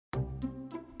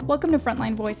Welcome to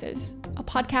Frontline Voices, a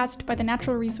podcast by the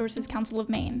Natural Resources Council of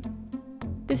Maine.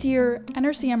 This year,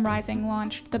 NRCM Rising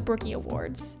launched the Brookie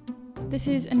Awards. This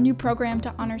is a new program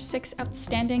to honor 6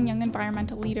 outstanding young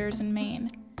environmental leaders in Maine.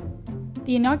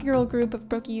 The inaugural group of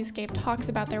Brookies gave talks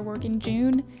about their work in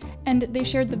June, and they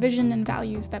shared the vision and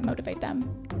values that motivate them.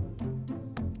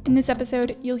 In this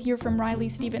episode, you'll hear from Riley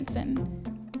Stevenson,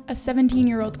 a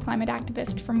 17-year-old climate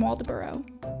activist from Waldoboro.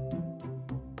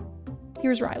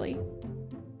 Here's Riley.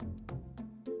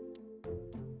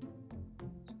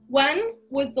 When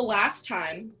was the last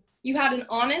time you had an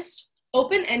honest,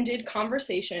 open-ended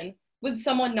conversation with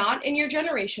someone not in your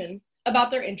generation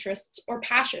about their interests or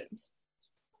passions?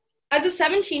 As a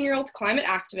 17-year-old climate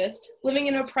activist living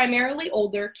in a primarily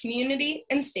older community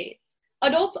and state,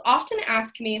 adults often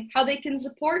ask me how they can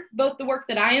support both the work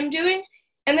that I am doing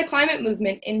and the climate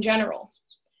movement in general.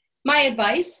 My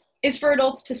advice is for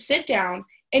adults to sit down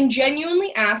and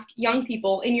genuinely ask young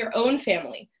people in your own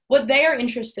family what they are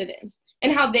interested in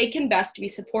and how they can best be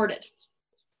supported.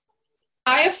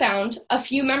 I have found a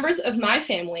few members of my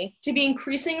family to be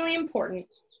increasingly important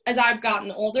as I've gotten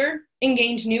older and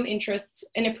gained new interests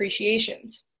and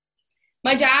appreciations.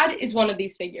 My dad is one of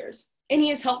these figures, and he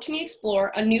has helped me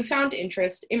explore a newfound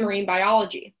interest in marine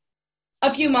biology.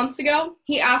 A few months ago,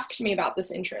 he asked me about this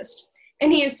interest,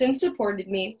 and he has since supported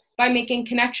me by making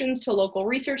connections to local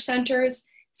research centers,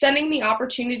 sending me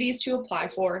opportunities to apply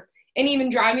for, and even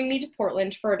driving me to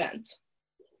Portland for events.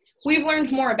 We've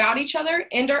learned more about each other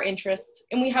and our interests,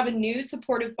 and we have a new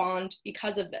supportive bond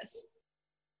because of this.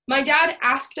 My dad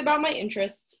asked about my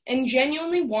interests and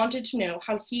genuinely wanted to know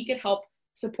how he could help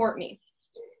support me.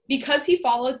 Because he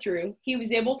followed through, he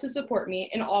was able to support me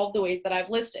in all of the ways that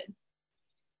I've listed.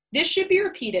 This should be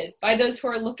repeated by those who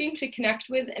are looking to connect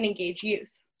with and engage youth.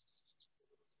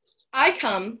 I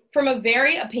come from a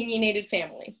very opinionated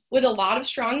family with a lot of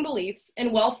strong beliefs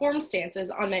and well-formed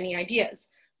stances on many ideas,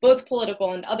 both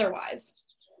political and otherwise.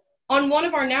 On one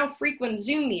of our now frequent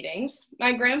Zoom meetings,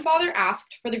 my grandfather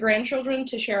asked for the grandchildren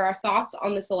to share our thoughts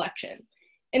on this election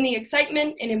and the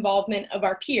excitement and involvement of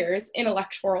our peers in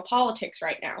electoral politics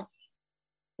right now.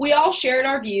 We all shared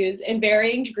our views in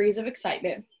varying degrees of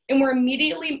excitement and were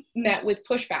immediately met with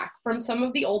pushback from some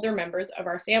of the older members of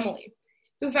our family,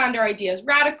 who found our ideas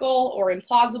radical or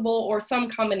implausible or some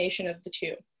combination of the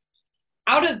two.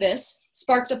 Out of this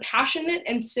sparked a passionate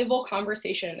and civil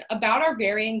conversation about our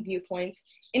varying viewpoints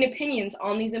and opinions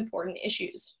on these important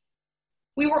issues.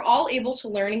 We were all able to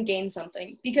learn and gain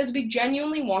something because we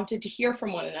genuinely wanted to hear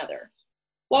from one another.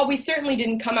 While we certainly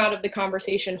didn't come out of the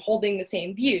conversation holding the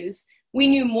same views, we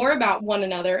knew more about one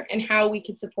another and how we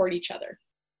could support each other.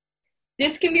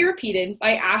 This can be repeated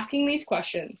by asking these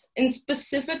questions and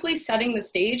specifically setting the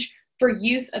stage for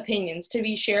youth opinions to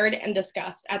be shared and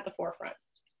discussed at the forefront.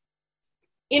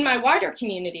 In my wider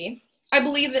community, I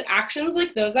believe that actions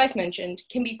like those I've mentioned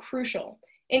can be crucial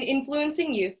in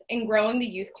influencing youth and growing the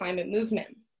youth climate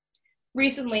movement.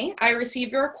 Recently, I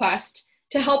received a request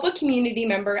to help a community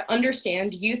member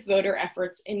understand youth voter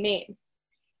efforts in Maine.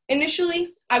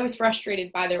 Initially, I was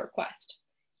frustrated by the request.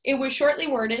 It was shortly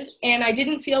worded, and I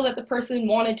didn't feel that the person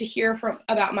wanted to hear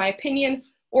about my opinion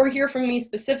or hear from me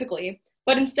specifically,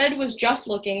 but instead was just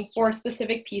looking for a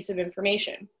specific piece of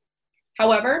information.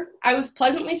 However, I was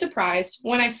pleasantly surprised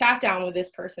when I sat down with this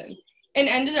person and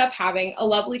ended up having a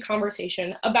lovely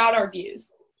conversation about our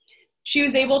views. She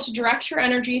was able to direct her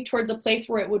energy towards a place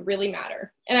where it would really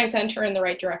matter, and I sent her in the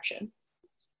right direction.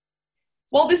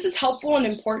 While this is helpful and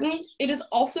important, it is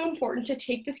also important to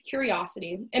take this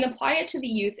curiosity and apply it to the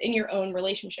youth in your own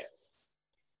relationships.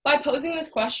 By posing this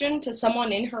question to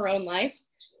someone in her own life,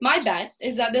 my bet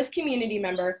is that this community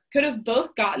member could have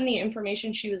both gotten the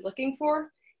information she was looking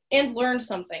for and learned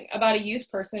something about a youth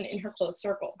person in her close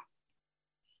circle.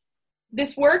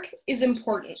 This work is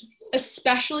important,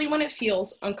 especially when it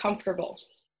feels uncomfortable.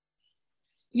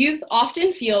 Youth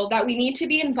often feel that we need to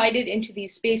be invited into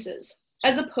these spaces,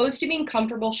 as opposed to being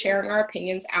comfortable sharing our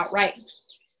opinions outright.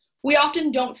 We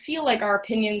often don't feel like our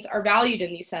opinions are valued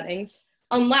in these settings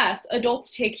unless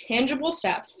adults take tangible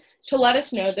steps to let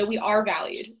us know that we are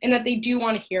valued and that they do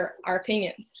want to hear our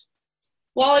opinions.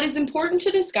 While it is important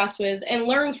to discuss with and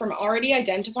learn from already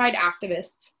identified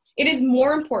activists, it is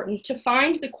more important to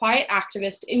find the quiet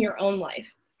activist in your own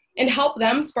life and help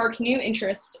them spark new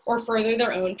interests or further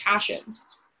their own passions.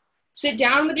 Sit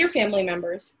down with your family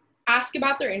members, ask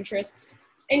about their interests,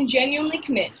 and genuinely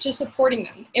commit to supporting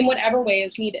them in whatever way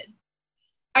is needed.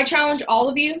 I challenge all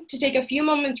of you to take a few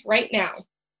moments right now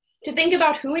to think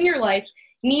about who in your life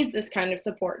needs this kind of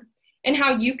support and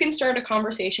how you can start a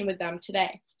conversation with them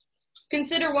today.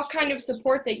 Consider what kind of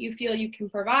support that you feel you can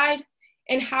provide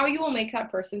and how you will make that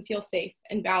person feel safe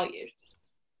and valued.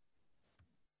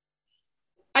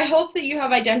 I hope that you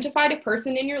have identified a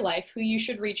person in your life who you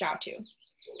should reach out to,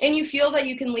 and you feel that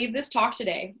you can leave this talk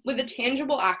today with a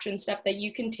tangible action step that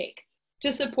you can take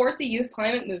to support the youth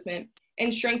climate movement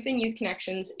and strengthen youth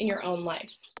connections in your own life.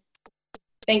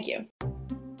 Thank you.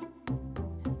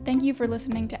 Thank you for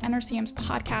listening to NRCM's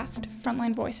podcast,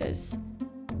 Frontline Voices.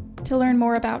 To learn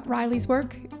more about Riley's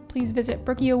work, please visit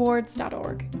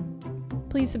brookieawards.org.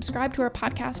 Please subscribe to our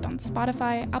podcast on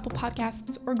Spotify, Apple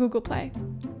Podcasts, or Google Play.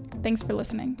 Thanks for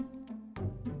listening.